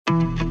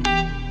Welcome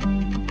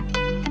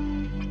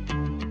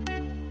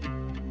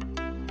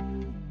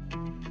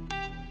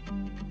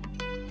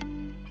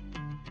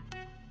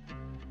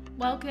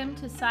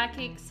to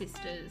Psychic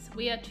Sisters.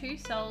 We are two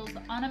souls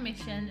on a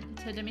mission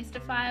to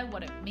demystify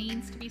what it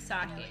means to be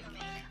psychic.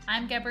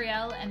 I'm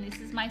Gabrielle and this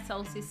is my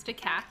soul sister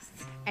Cass.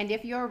 And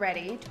if you're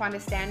ready to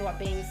understand what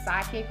being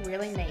psychic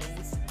really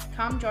means,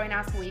 come join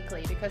us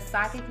weekly because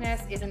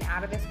psychicness isn't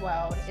out of this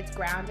world, it's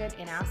grounded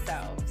in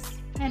ourselves.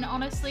 And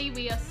honestly,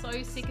 we are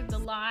so sick of the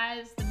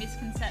lies, the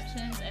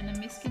misconceptions and the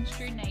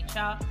misconstrued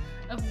nature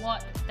of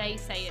what they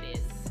say it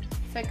is.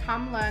 So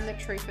come learn the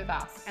truth with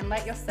us and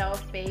let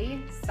yourself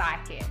be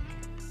psychic.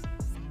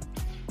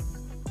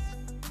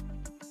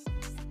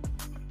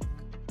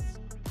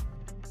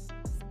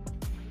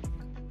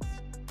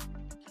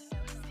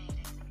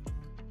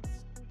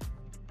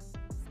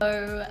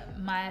 Hello,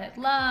 my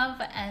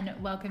love, and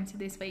welcome to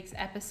this week's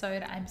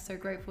episode. I'm so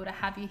grateful to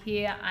have you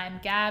here. I'm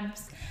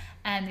Gabs,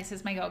 and this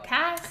is my girl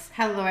Cass.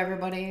 Hello,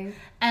 everybody.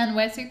 And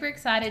we're super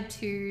excited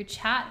to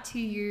chat to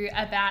you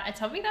about a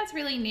topic that's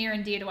really near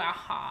and dear to our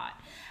heart,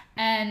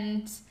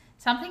 and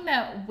something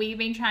that we've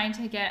been trying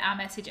to get our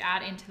message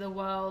out into the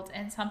world,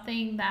 and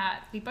something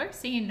that we both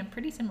see in a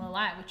pretty similar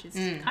light, which is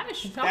kind of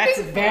shocking. That's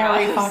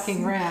very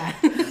fucking rare.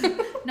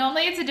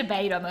 Normally it's a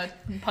debate on the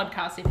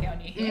podcast if you're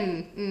new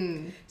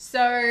here.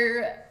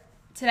 So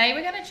today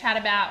we're going to chat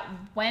about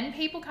when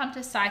people come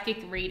to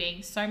psychic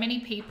reading. So many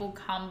people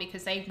come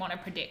because they want a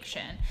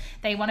prediction.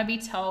 They want to be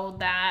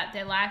told that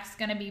their life's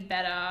going to be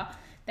better.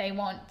 They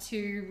want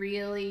to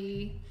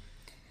really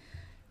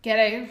get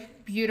a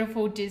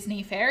beautiful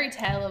Disney fairy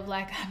tale of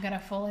like, I'm going to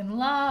fall in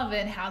love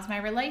and how's my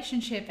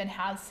relationship and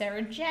how's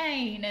Sarah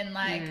Jane and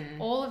like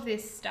all of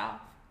this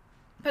stuff.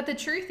 But the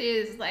truth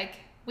is like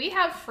we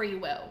have free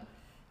will.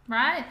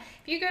 Right?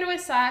 If you go to a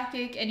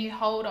psychic and you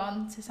hold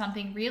on to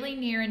something really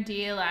near and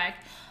dear, like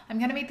I'm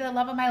going to meet the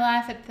love of my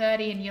life at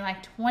 30 and you're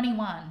like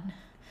 21.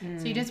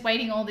 So you're just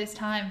waiting all this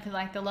time for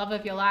like the love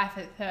of your life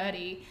at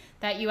 30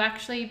 that you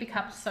actually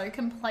become so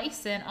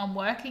complacent on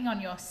working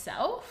on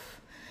yourself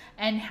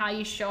and how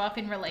you show up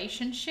in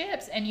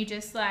relationships, and you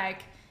just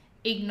like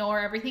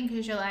ignore everything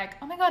because you're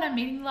like, oh my God, I'm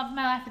meeting the love of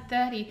my life at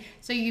 30.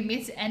 So you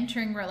miss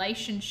entering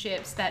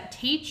relationships that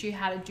teach you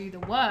how to do the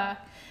work.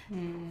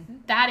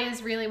 That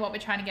is really what we're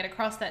trying to get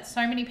across, that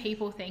so many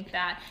people think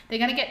that they're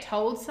going to get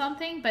told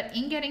something, but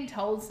in getting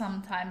told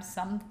sometimes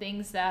some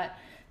things that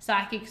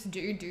psychics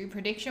do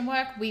prediction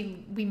work,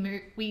 we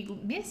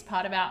miss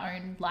part of our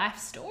own life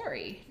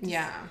story.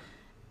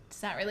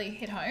 Does that really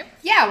hit home?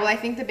 Yeah, well, I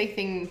think the big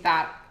thing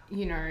that,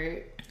 you know,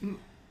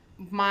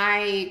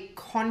 my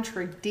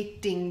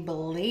contradicting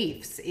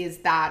beliefs is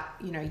that,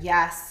 you know,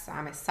 yes,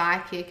 I'm a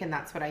psychic and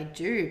that's what I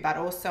do, but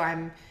also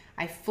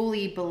I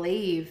fully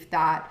believe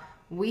that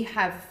we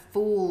have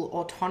full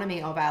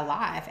autonomy of our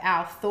life.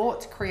 Our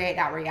thoughts create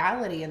our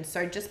reality. And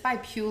so just by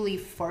purely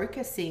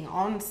focusing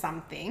on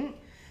something,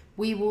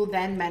 we will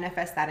then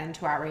manifest that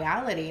into our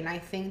reality. And I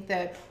think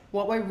that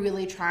what we're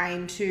really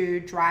trying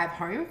to drive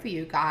home for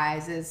you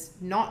guys is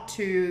not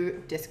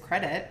to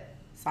discredit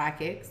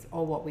psychics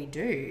or what we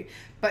do,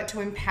 but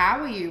to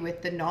empower you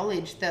with the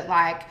knowledge that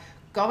like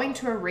going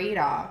to a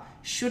reader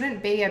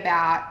shouldn't be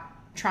about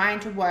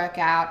trying to work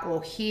out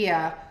or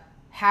hear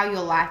how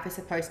your life is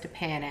supposed to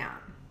pan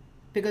out,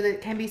 because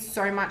it can be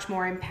so much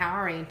more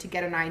empowering to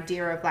get an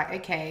idea of like,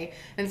 okay,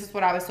 and this is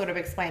what I was sort of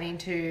explaining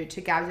to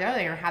Gabs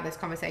earlier, how this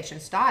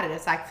conversation started.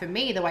 It's like, for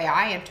me, the way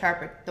I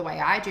interpret, the way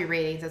I do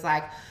readings is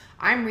like,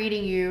 I'm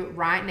reading you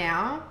right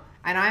now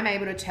and I'm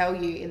able to tell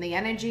you in the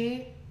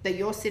energy that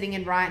you're sitting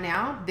in right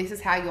now, this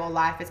is how your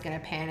life is going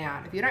to pan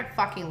out. If you don't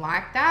fucking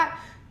like that,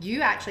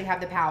 you actually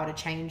have the power to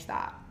change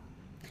that.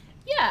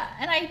 Yeah,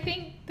 and I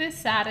think the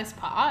saddest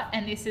part,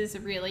 and this is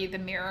really the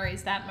mirror,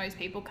 is that most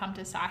people come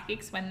to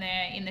psychics when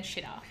they're in the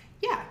shitter.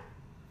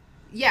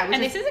 Yeah.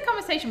 And this is a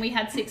conversation we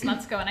had 6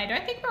 months ago, and I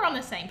don't think we're on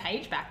the same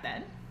page back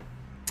then.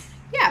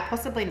 Yeah,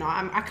 possibly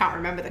not. I can't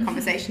remember the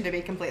conversation, to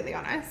be completely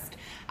honest.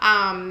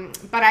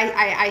 But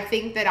I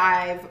think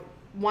that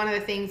one of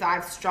the things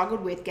I've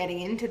struggled with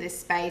getting into this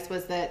space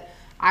was that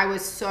I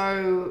was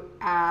so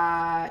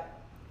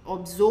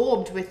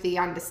absorbed with the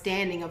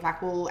understanding of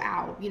like, well,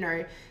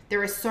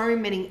 there are so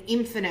many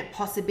infinite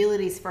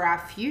possibilities for our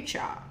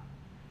future,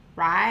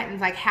 right? And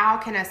like, how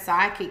can a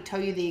psychic tell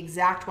you the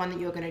exact one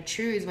that you're going to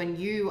choose when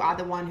you are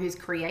the one who's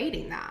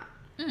creating that?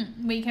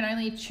 We can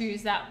only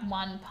choose that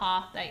one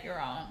path that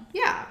you're on.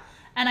 Yeah.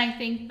 And I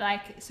think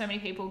like so many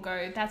people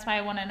go, that's why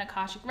I want an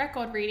Akashic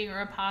record reading or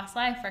a past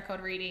life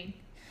record reading.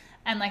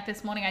 And like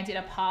this morning I did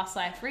a past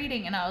life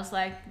reading and I was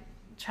like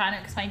trying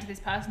to explain to this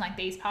person, like,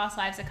 these past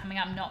lives are coming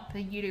up not for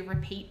you to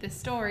repeat the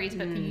stories,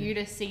 but for you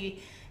to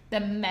see the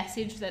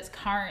message that's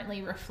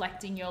currently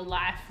reflecting your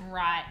life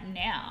right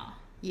now.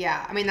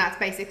 Yeah, I mean, that's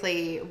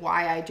basically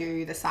why I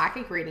do the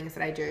psychic readings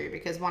that I do,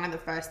 because one of the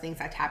first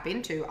things I tap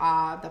into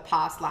are the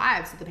past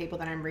lives of the people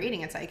that I'm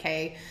reading. It's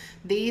okay,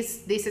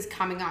 this is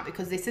coming up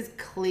because this is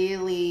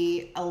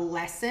clearly a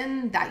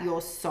lesson that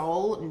your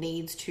soul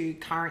needs to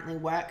currently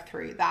work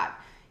through, that,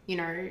 you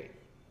know,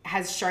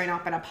 has shown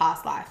up in a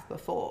past life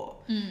before.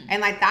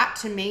 And like that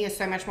to me is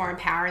so much more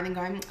empowering than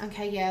going,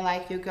 okay, yeah,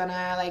 like you're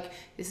gonna like,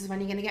 this is when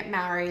you're gonna get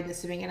married, this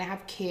is when you're gonna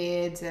have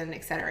kids, and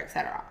et cetera, et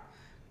cetera.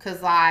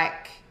 Because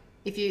like,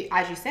 if you,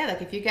 as you said,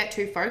 like if you get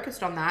too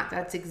focused on that,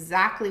 that's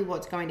exactly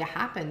what's going to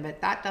happen.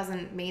 But that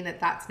doesn't mean that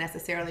that's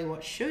necessarily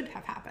what should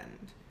have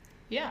happened.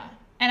 Yeah.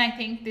 And I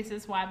think this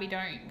is why we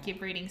don't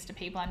give readings to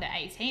people under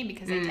 18,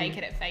 because they take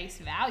it at face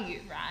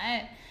value,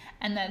 right?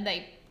 And then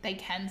they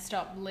can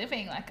stop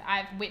living. Like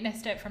I've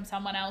witnessed it from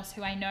someone else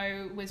who I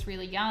know was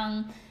really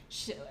young,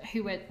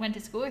 who went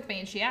to school with me,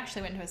 and she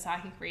actually went to a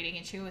psychic reading,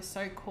 and she was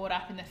so caught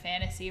up in the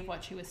fantasy of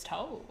what she was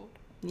told.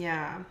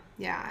 Yeah.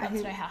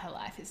 That's not how her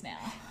life is now.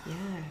 Yeah,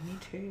 me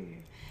too.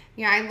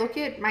 Yeah, I look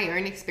at my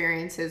own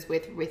experiences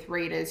with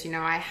readers. You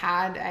know, I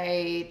had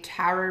a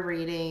tarot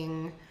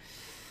reading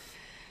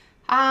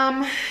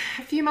a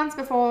few months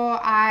before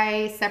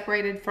I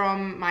separated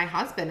from my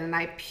husband, and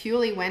I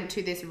purely went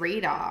to this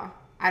reader.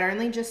 I'd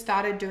only just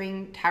started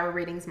doing tarot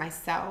readings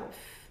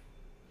myself,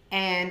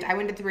 and I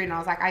went to the reader and I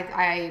was like,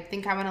 I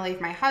think I want to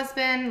leave my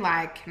husband.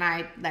 Like,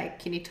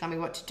 can you tell me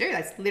what to do?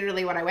 That's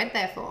literally what I went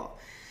there for.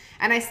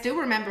 And I still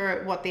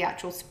remember what the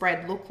actual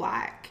spread looked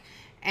like.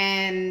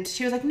 And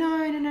she was like, no,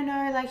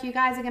 like you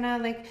guys are gonna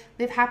like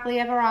live happily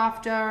ever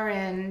after,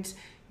 and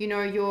you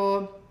know,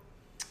 you're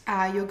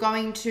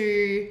going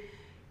to,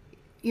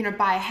 you know,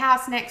 buy a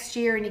house next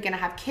year, and you're going to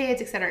have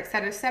kids, et cetera, et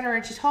cetera, et cetera.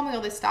 And she told me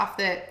all this stuff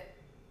that,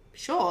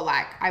 sure,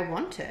 like I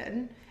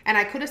wanted, and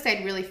I could have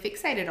stayed really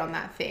fixated on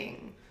that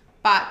thing,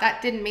 but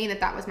that didn't mean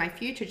that that was my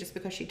future just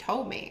because she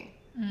told me.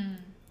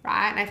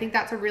 Right? And I think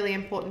that's a really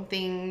important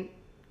thing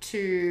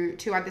to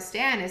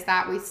understand, is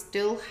that we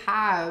still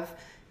have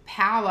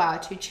power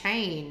to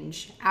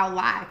change our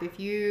life.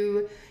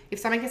 If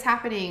something is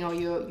happening, or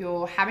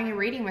you're having a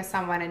reading with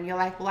someone and you're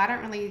like, well, I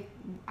don't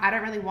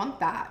really want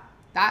that.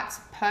 That's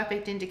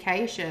perfect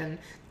indication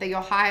that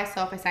your higher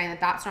self is saying that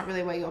that's not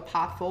really where your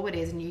path forward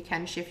is, and you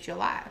can shift your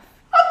life.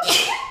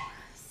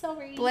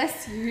 Sorry.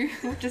 Bless you.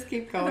 We'll just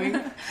keep going.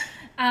 Yeah,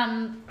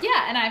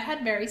 and I've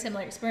had very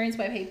similar experience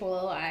where people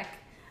are like,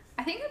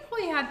 I think I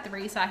probably had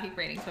 3 psychic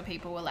readings where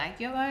people were like,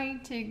 you're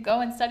going to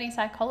go and study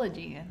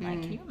psychology. And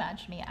like, can you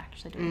imagine me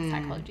actually doing a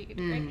psychology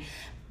degree?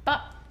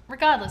 But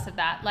regardless of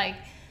that, like,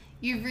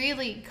 you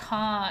really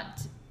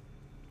can't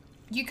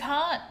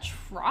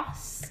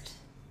trust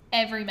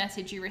every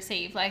message you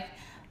receive. Like,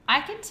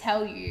 I can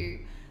tell you,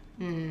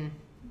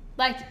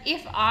 like,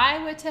 if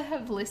I were to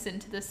have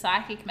listened to the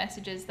psychic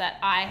messages that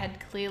I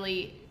had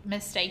clearly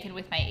mistaken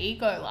with my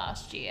ego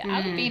last year,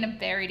 I would be in a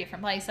very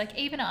different place. Like,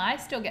 even I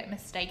still get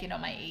mistaken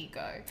on my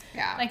ego.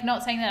 Yeah. Like,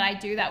 not saying that I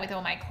do that with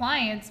all my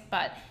clients,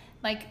 but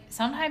like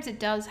sometimes it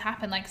does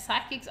happen. Like,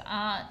 psychics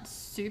aren't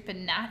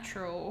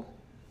supernatural.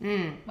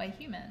 We're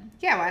human.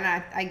 Yeah, well,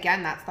 and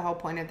again, that's the whole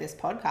point of this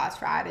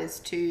podcast, right? Is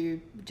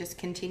to just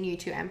continue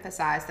to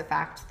emphasize the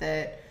fact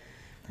that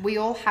we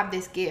all have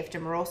this gift,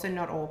 and we're also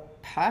not all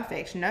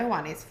perfect. No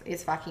one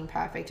is fucking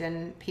perfect,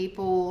 and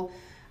people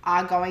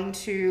are going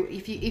to,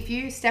 if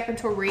you step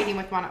into a reading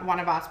with one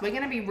of us, we're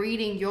going to be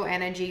reading your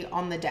energy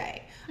on the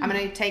day. I'm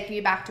going to take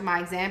you back to my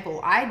example.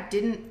 I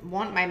didn't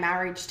want my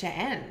marriage to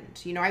end.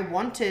 You know, I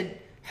wanted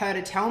her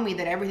to tell me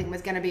that everything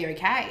was going to be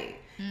okay.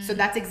 So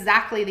that's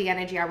exactly the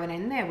energy I went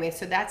in there with.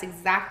 So that's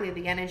exactly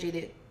the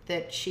energy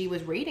that she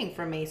was reading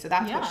from me. So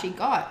that's what she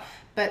got.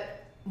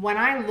 But when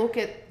I look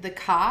at the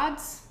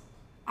cards,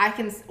 I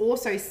can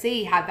also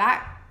see how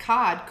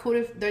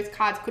those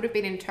cards could have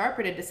been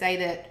interpreted to say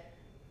that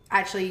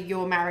actually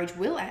your marriage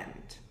will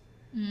end.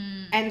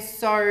 And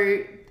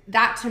so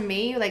that to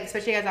me, like,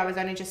 especially as I was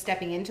only just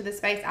stepping into the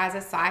space as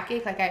a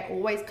psychic, like I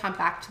always come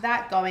back to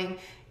that going,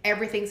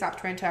 everything's up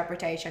to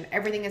interpretation.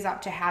 Everything is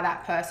up to how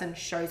that person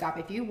shows up.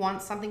 If you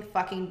want something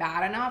fucking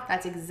bad enough,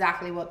 that's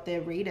exactly what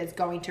the reader's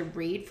going to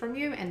read from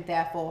you and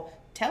therefore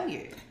tell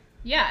you.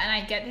 Yeah, and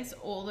I get this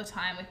all the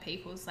time with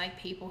people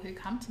who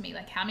come to me.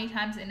 Like, how many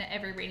times in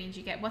every reading do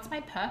you get, what's my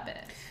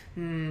purpose?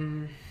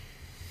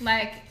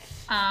 Like,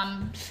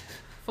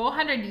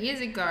 400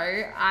 years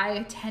ago,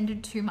 I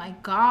tended to my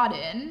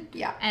garden.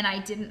 Yeah. And I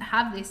didn't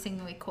have this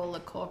thing we call a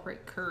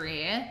corporate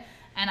career.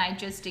 And I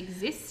just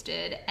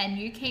existed, and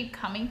you keep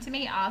coming to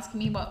me asking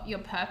me what your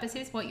purpose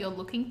is. What you're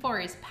looking for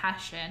is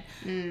passion.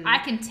 I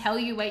can tell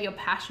you where your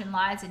passion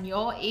lies, and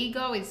your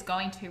ego is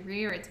going to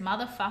rear its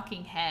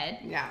motherfucking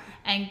head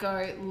and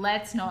go,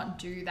 let's not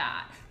do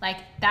that. Like,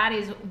 that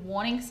is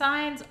warning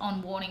signs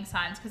on warning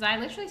signs. Because I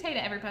literally say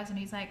to every person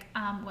who's like,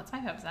 what's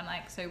my purpose? I'm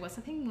like, so what's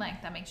the thing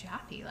like that makes you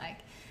happy? Like,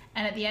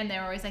 and at the end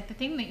they're always like, the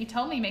thing that you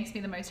told me makes me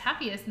the most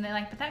happiest. And they're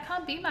like, but that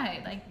can't be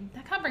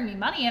that can't bring me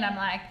money. And I'm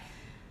like,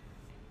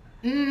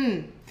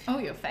 oh,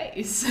 your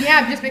face.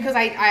 Yeah, just because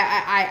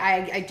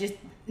I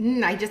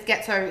just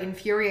get so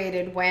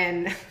infuriated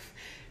when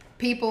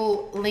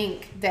people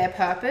link their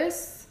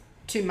purpose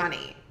to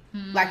money.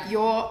 Like,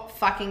 your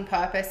fucking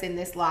purpose in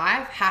this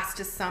life has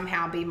to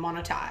somehow be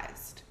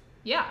monetized.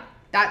 Yeah.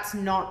 That's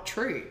not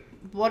true.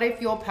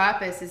 your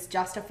purpose is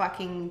just to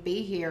fucking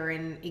be here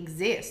and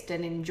exist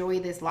and enjoy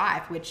this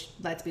life, which,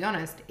 let's be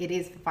honest, it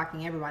is for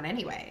fucking everyone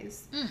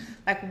anyways.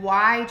 Like,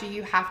 why do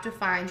you have to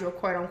find your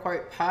quote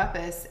unquote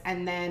purpose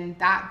and then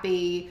that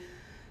be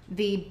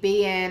the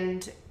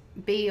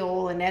be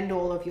all and end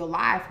all of your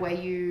life, where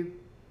you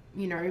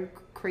know,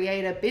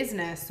 create a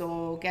business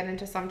or get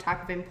into some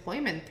type of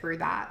employment through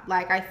that?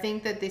 Like, I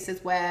think that this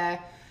is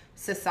where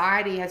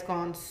society has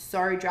gone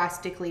so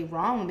drastically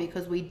wrong,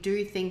 because we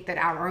do think that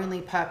our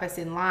only purpose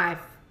in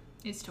life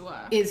Is to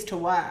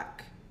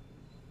work.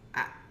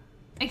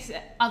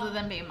 Except, other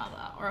than being a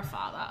mother or a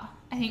father.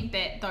 I think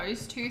that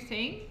those two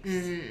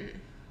things.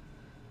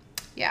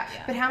 Yeah.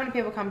 But how many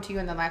people come to you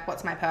and they're like,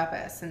 what's my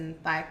purpose? And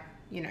like,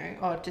 you know,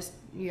 or just,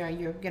 you know,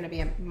 you're going to be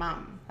a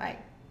mum. Like,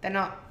 they're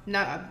not,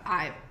 no,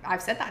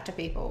 I've said that to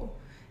people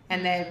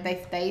and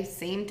they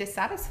seem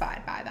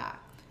dissatisfied by that.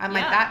 I'm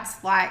like,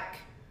 that's like,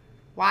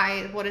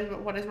 why, what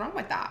is wrong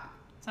with that?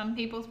 Some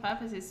people's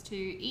purpose is to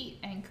eat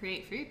and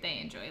create food they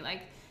enjoy.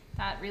 Like,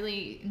 that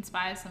really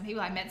inspires some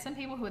people. I met some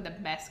people who are the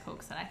best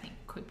cooks that I think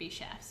could be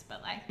chefs,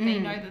 but like, they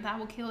know that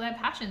will kill their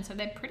passion. So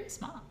they're pretty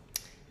smart.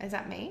 Is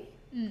that me?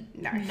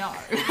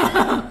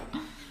 No.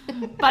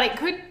 But it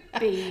could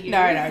be you.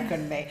 No, it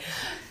couldn't be.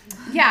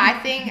 Yeah,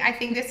 I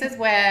think this is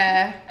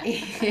where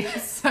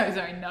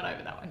sorry, not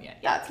over that one yet.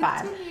 That's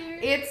fine.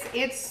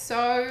 It's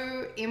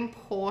so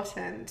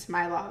important,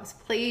 my loves.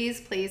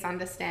 Please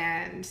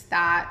understand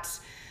that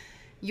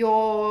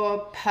your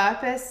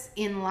purpose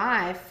in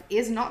life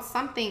is not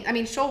something, I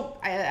mean, sure,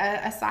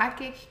 a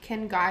psychic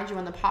can guide you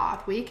on the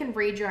path. We can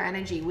read your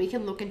energy. We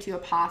can look into your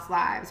past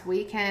lives.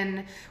 We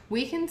can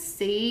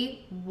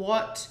see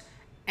what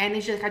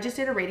energy, like I just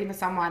did a reading for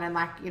someone and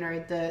like, you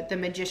know, the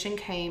magician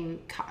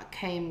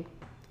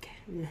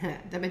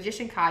the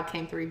magician card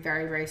came through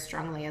very, very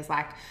strongly as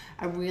like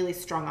a really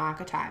strong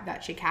archetype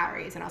that she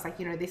carries. And I was like,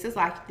 you know, this is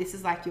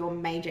like your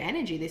major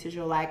energy. This is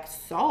your like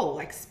soul,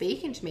 like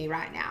speaking to me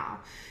right now,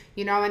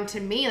 you know. And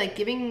to me, like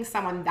giving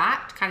someone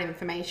that kind of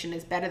information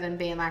is better than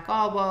being like,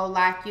 oh, well,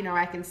 like, you know,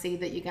 I can see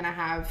that you're going to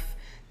have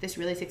this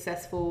really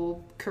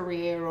successful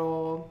career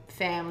or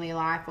family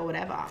life or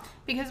whatever.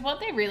 Because what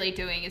they're really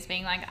doing is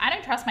being like, I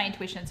don't trust my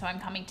intuition, so I'm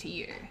coming to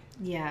you.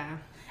 Yeah.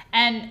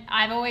 And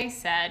I've always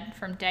said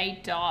from day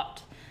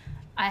dot,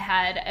 I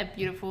had a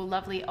beautiful,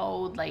 lovely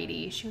old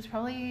lady. She was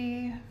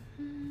probably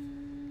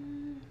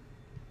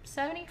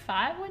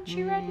 75 when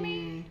she read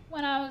me,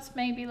 when I was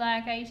maybe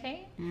like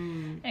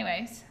 18.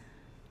 Anyways,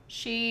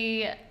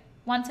 she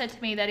once said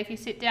to me that if you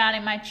sit down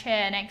in my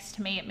chair next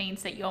to me, it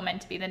means that you're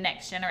meant to be the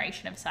next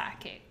generation of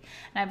psychic.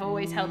 And I've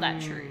always held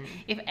that true.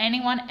 If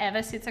anyone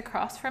ever sits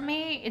across from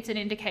me, it's an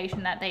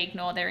indication that they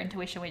ignore their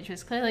intuition, which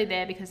was clearly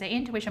there because their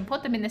intuition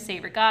put them in the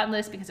seat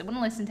regardless, because it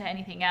wouldn't listen to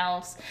anything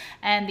else,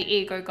 and the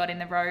ego got in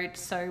the road.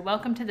 So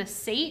welcome to the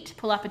seat.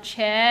 Pull up a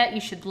chair.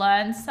 You should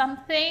learn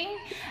something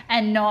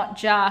and not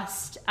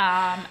just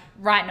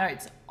write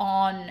notes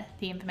on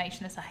the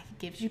information the psychic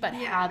gives you, but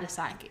how the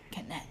psychic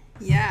connects.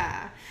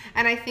 Yeah.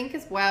 And I think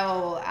as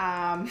well,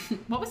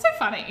 what was so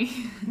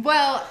funny?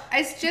 Well,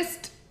 it's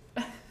just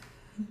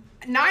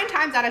 9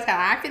 times out of 10,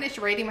 I finished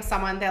reading with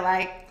someone, they're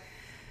like,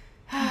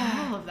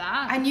 all of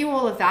that. I knew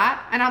all of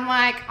that. And I'm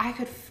like, I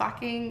could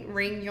fucking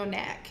wring your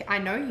neck. I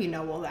know you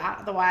know all that.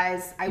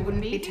 Otherwise, I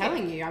wouldn't be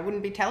telling you. I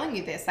wouldn't be telling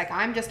you this. Like,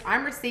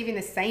 I'm receiving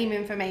the same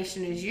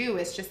information as you.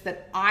 It's just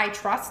that I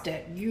trust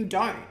it. You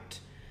don't.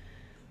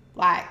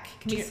 Like,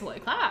 Can we slow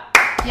clap?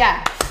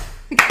 yeah.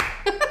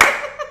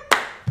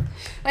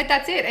 Like,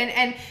 that's it.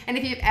 And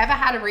if you've ever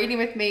had a reading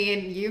with me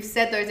and you've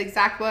said those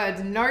exact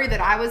words, know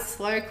that I was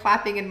slow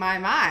clapping in my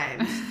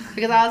mind,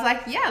 because I was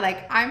like, yeah,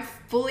 like, I'm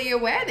fully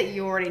aware that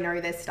you already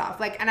know this stuff.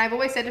 Like, and I've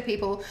always said to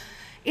people,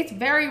 it's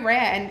very rare,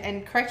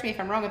 and correct me if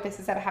I'm wrong if this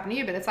has ever happened to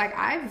you, but it's like,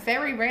 I've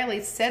very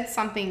rarely said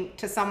something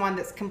to someone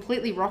that's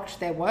completely rocked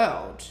their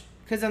world,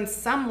 because on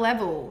some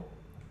level,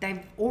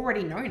 they've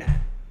already known it.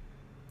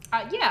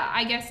 Yeah,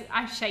 I guess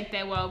I shape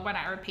their world when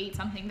I repeat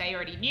something they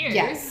already knew.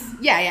 Yes.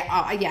 Yeah.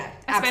 Oh, yeah.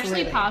 Especially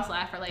Absolutely. past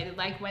life related.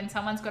 Like when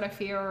someone's got a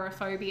fear or a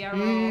phobia or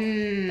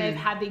they've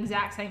had the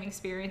exact same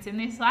experience in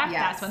this life,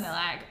 that's when they're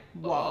like,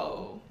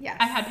 whoa. Yes.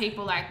 I've had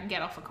people like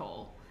get off a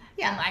call.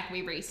 Yeah. And like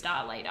we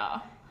restart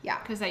later.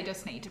 Yeah. Because they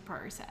just need to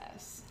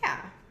process. Yeah.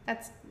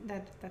 That's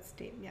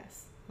deep.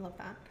 Yes. I love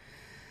that.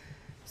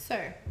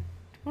 So,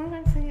 what am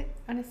I saying?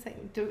 Honestly,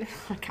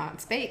 I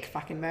can't speak.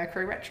 Fucking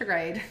Mercury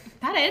retrograde.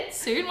 That ends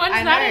soon. When's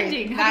I that know,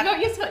 ending?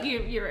 Have you got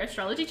your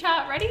astrology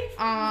chart ready?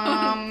 No.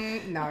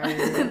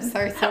 I'm so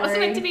sorry. That was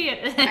meant to be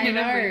at the end of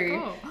every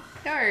call.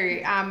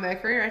 No.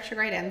 Mercury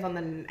retrograde ends on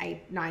the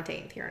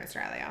 19th here in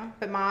Australia,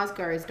 but Mars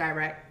goes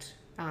direct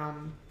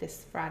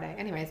this Friday.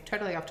 Anyways,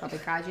 totally off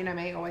topic, guys. You know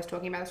me, always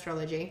talking about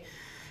astrology.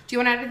 Do you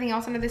want to add anything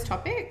else into this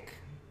topic?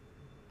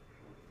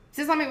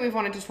 This is something we've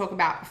wanted to talk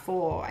about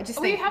before. I just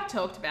think we have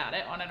talked about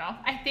it on and off.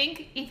 I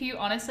think if you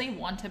honestly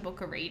want to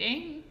book a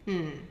reading,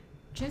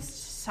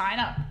 just sign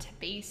up to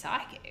be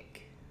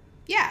psychic.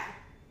 Yeah.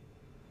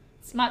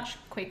 It's much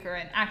quicker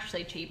and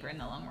actually cheaper in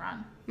the long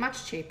run.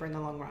 Much cheaper in the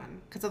long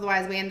run. Because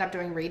otherwise we end up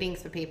doing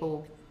readings for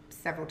people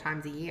several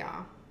times a year.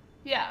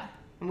 Yeah.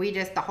 And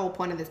the whole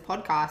point of this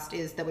podcast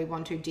is that we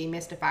want to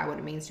demystify what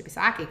it means to be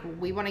psychic.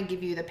 We want to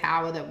give you the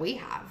power that we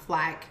have.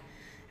 Like,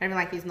 I don't even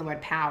like using the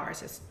word power.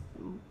 It's just,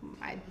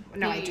 I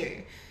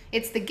do.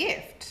 It's the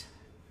gift,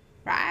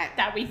 right?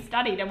 That we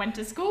studied and went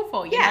to school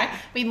for, you Yeah. know?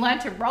 We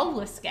learned to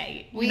roller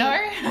skate, you We- know?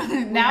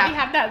 Now we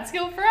have that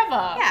skill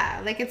forever.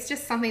 Yeah, like it's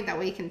just something that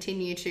we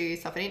continue to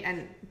soften in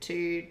and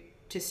to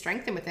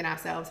strengthen within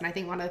ourselves. And I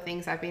think one of the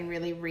things I've been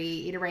really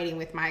reiterating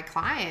with my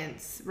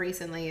clients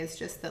recently is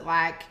just that,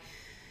 like,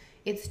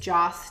 it's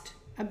just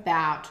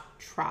about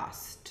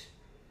trust.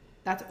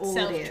 That's all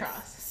it is.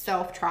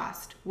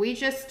 Self-trust.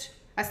 Self-trust.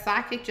 A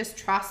psychic just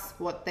trusts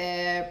what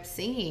they're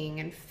seeing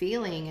and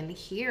feeling and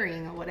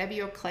hearing, or whatever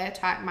your clair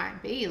type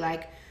might be.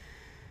 Like,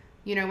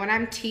 you know, when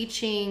I'm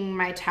teaching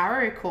my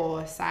tarot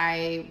course,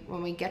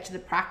 when we get to the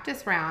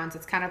practice rounds,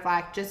 it's kind of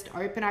like, just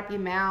open up your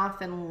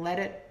mouth and let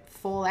it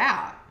fall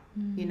out,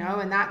 you know,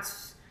 and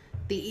that's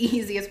the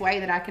easiest way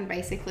that I can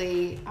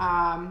basically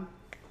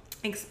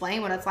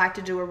explain what it's like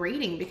to do a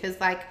reading, because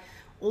like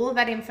all of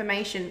that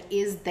information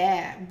is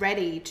there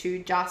ready to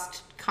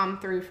just come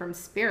through from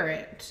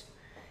spirit.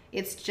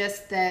 It's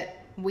just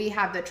that we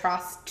have the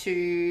trust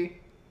to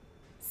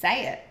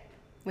say it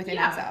within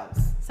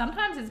ourselves.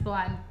 Sometimes it's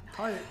blind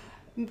hope.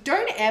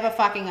 Don't ever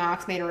fucking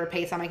ask me to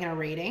repeat something in a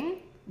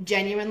reading.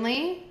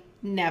 Genuinely,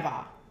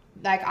 never.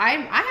 Like, I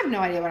have no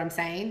idea what I'm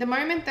saying. The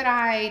moment that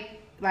I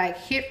like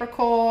hit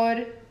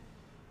record,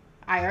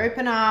 I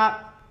open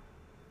up,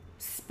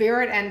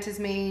 spirit enters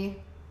me,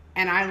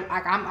 and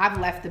I've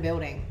left the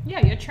building.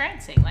 Yeah, you're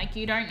trancing. Like,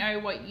 you don't know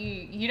what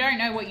you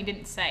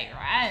didn't say,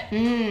 right?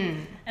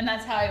 And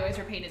that's how I always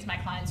repeat it to my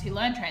clients who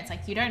learn trance.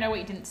 Like, you don't know what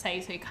you didn't say,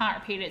 so you can't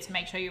repeat it to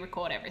make sure you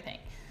record everything.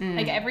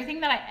 Like,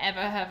 everything that I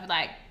ever have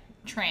like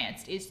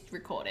tranced is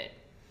recorded.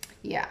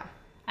 Yeah.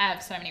 I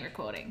have so many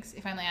recordings.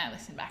 If only I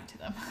listened back to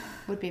them.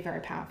 Would be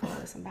very powerful to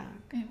listen back.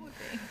 It would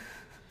be.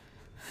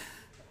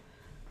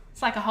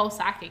 It's like a whole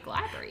psychic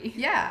library.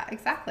 Yeah,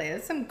 exactly.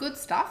 There's some good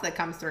stuff that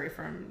comes through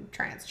from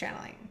trance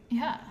channeling.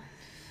 Yeah.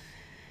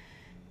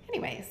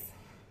 Anyways,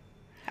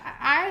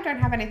 I don't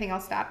have anything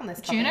else to add on this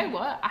topic. Do you know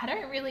what? I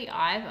don't really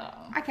either.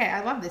 Okay,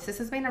 I love this. This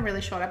has been a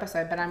really short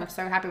episode, but I'm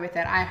so happy with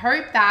it. I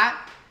hope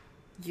that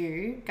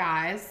you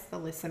guys, the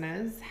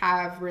listeners,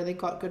 have really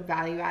got good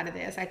value out of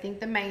this. I think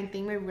the main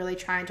thing we're really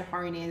trying to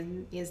hone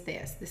in is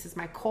this. This is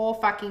my core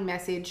fucking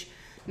message,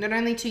 not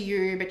only to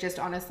you, but just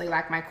honestly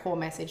like my core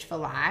message for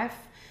life,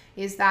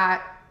 is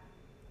that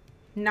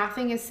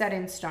nothing is set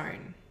in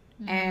stone.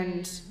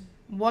 And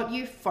what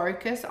you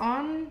focus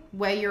on,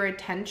 where your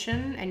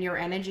attention and your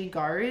energy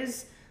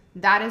goes,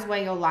 that is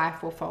where your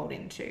life will fold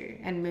into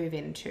and move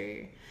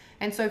into.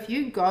 And so if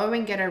you go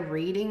and get a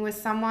reading with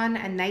someone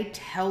and they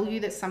tell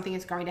you that something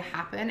is going to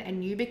happen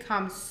and you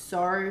become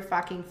so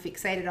fucking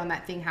fixated on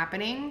that thing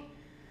happening,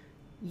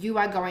 you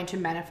are going to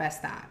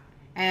manifest that.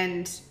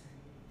 And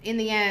in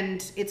the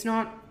end, it's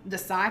not the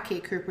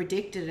psychic who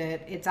predicted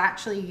it. It's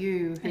actually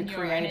you who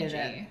created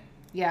it.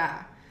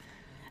 Yeah.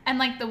 And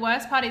like the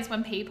worst part is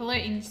when people are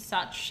in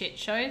such shit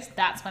shows,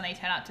 that's when they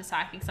turn up to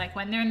psychics. Like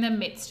when they're in the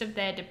midst of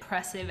their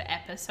depressive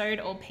episode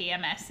or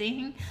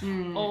PMSing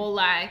or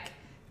like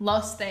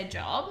lost their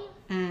job,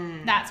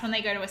 that's when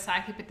they go to a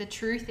psychic. But the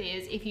truth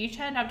is, if you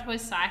turned up to a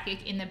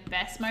psychic in the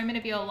best moment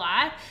of your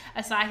life,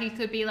 a psychic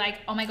could be like,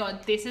 oh my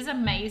God, this is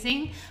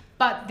amazing,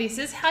 but this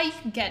is how you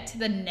can get to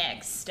the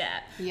next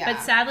step. Yeah.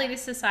 But sadly,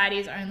 this society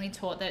is only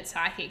taught that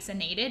psychics are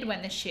needed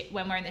when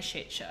we're in the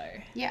shit show.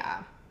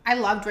 Yeah. I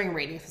love doing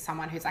readings for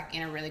someone who's like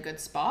in a really good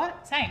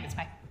spot. Same, it's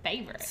my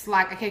favorite. It's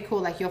like, okay,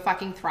 cool, like you're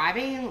fucking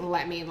thriving.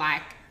 Let me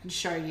like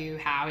show you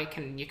how you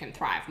can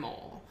thrive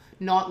more.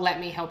 Not let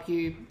me help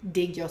you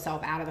dig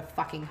yourself out of the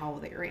fucking hole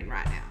that you're in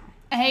right now.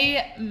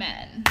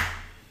 Amen.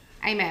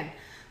 Amen.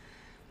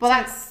 Well,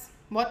 that's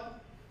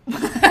what.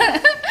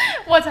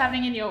 What's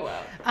happening in your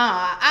world?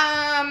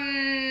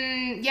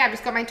 Yeah, I've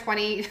just got my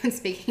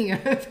speaking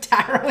of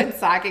tarot and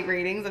psychic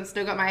readings, I've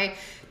still got my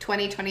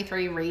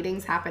 2023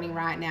 readings happening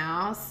right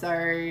now.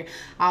 So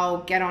I'll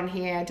get on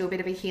here, do a bit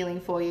of a healing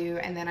for you,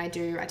 and then I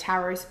do a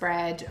tarot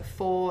spread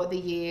for the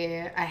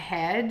year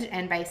ahead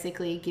and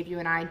basically give you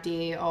an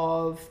idea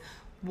of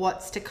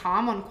what's to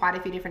come on quite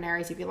a few different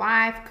areas of your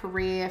life: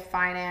 career,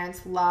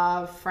 finance,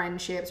 love,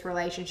 friendships,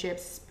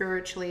 relationships,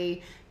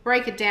 spiritually.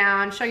 Break it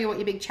down, show you what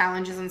your big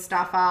challenges and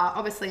stuff are.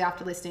 Obviously,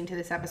 after listening to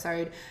this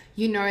episode,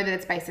 you know that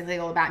it's basically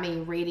all about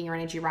me reading your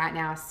energy right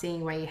now, seeing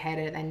where you're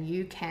headed, and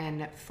you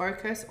can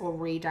focus or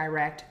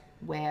redirect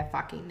where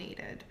fucking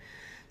needed.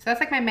 So that's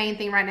like my main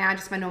thing right now,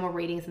 just my normal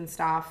readings and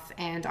stuff.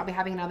 And I'll be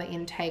having another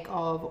intake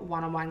of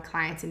one-on-one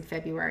clients in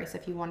February. So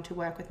if you want to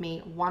work with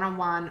me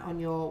one-on-one on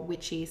your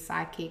witchy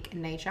psychic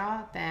nature,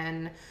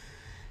 then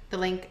the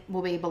link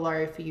will be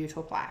below for you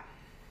to apply.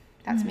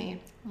 That's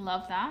me.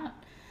 Love that.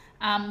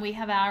 We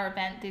have our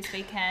event this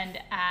weekend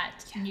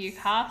at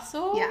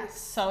Newcastle. Yes.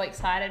 So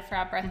excited for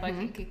our Breathwork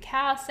and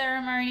Cacao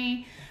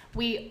ceremony.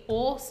 We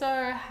also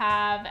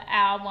have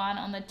our one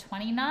on the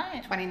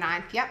 29th.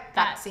 29th, yep.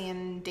 That's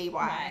in DY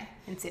Right.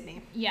 in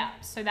Sydney. Yeah,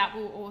 so that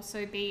will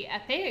also be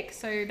epic.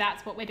 So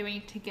that's what we're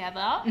doing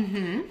together.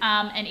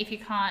 And if you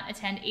can't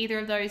attend either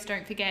of those,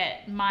 don't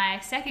forget my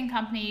second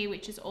company,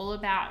 which is all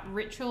about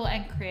ritual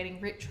and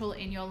creating ritual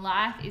in your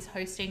life, is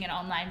hosting an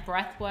online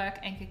breathwork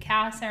and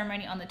cacao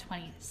ceremony on the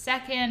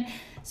 22nd.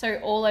 So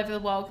all over the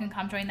world can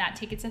come join that.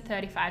 Tickets are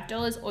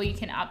 $35, or you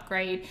can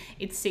upgrade.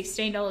 It's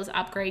 $16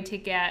 upgrade to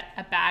get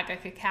a bag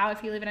of cacao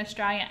if you live in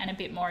Australia, and a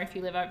bit more if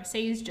you live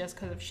overseas, just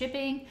because of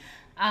shipping.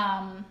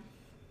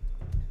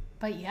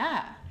 But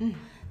yeah,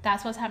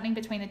 that's what's happening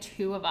between the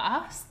two of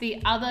us.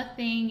 The other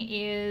thing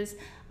is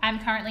I'm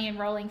currently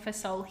enrolling for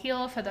Soul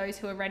Healer for those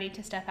who are ready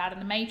to step out of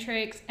the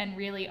matrix and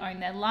really own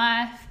their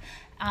life.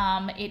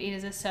 It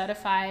is a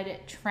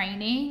certified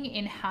training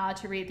in how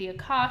to read the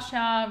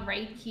Akasha,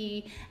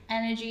 Reiki,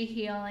 energy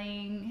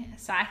healing,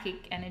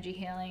 psychic energy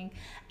healing,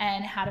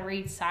 and how to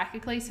read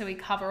psychically. So we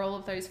cover all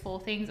of those 4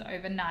 things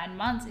over 9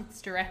 months.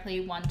 It's directly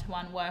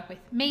one-to-one work with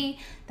me.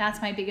 That's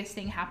my biggest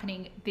thing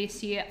happening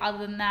this year. Other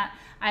than that,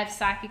 I have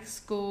psychic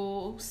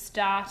school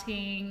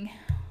starting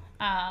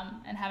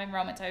and have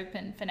enrollments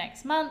open for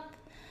next month.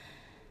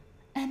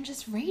 And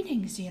just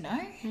readings, you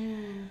know?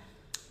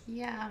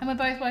 Yeah. And we're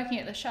both working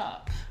at the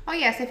shop. Oh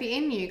yes, if you're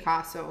in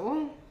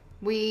Newcastle,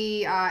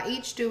 we are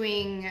each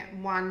doing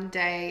one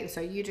day.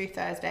 So you do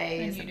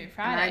Thursdays, And you do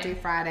and I Friday. do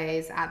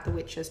Fridays at the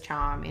Witch's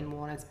Charm in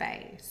Warners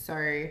Bay.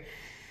 So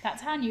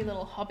That's our new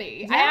little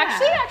hobby. Yeah.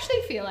 I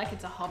actually feel like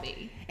it's a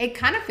hobby. it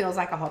kind of feels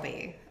like a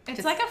hobby. It's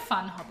Just- like a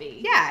fun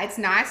hobby. yeah, it's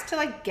nice to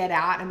like get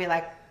out and be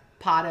like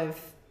part of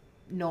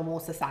normal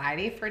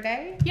society for a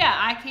day. Yeah,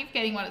 I keep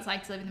getting what it's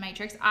like to live in the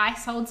Matrix. I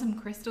sold some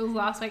crystals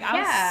last week. I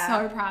Yeah.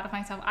 was so proud of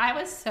myself. I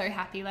was so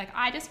happy. Like,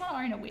 I just want to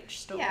own a witch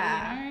store,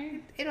 Yeah. you know?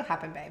 It'll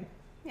happen, babe.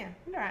 Yeah,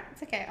 all right,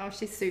 it's okay. Oh,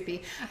 she's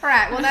soupy. All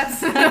right, well,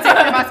 that's it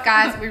from us,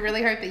 guys. We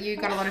really hope that you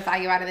got a lot of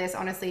value out of this.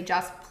 Honestly,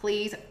 just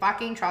please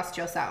fucking trust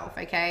yourself,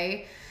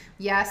 okay?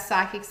 Yes,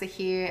 psychics are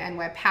here and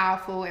we're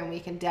powerful and we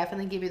can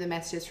definitely give you the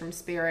messages from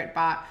spirit,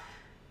 but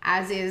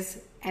as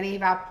is any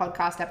of our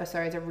podcast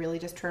episodes, are really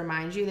just to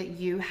remind you that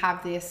you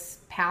have this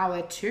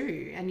power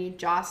too, and you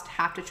just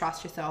have to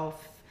trust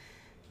yourself.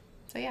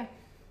 So yeah,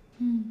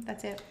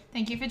 that's it.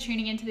 Thank you for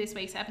tuning into this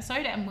week's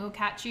episode, and we'll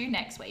catch you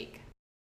next week.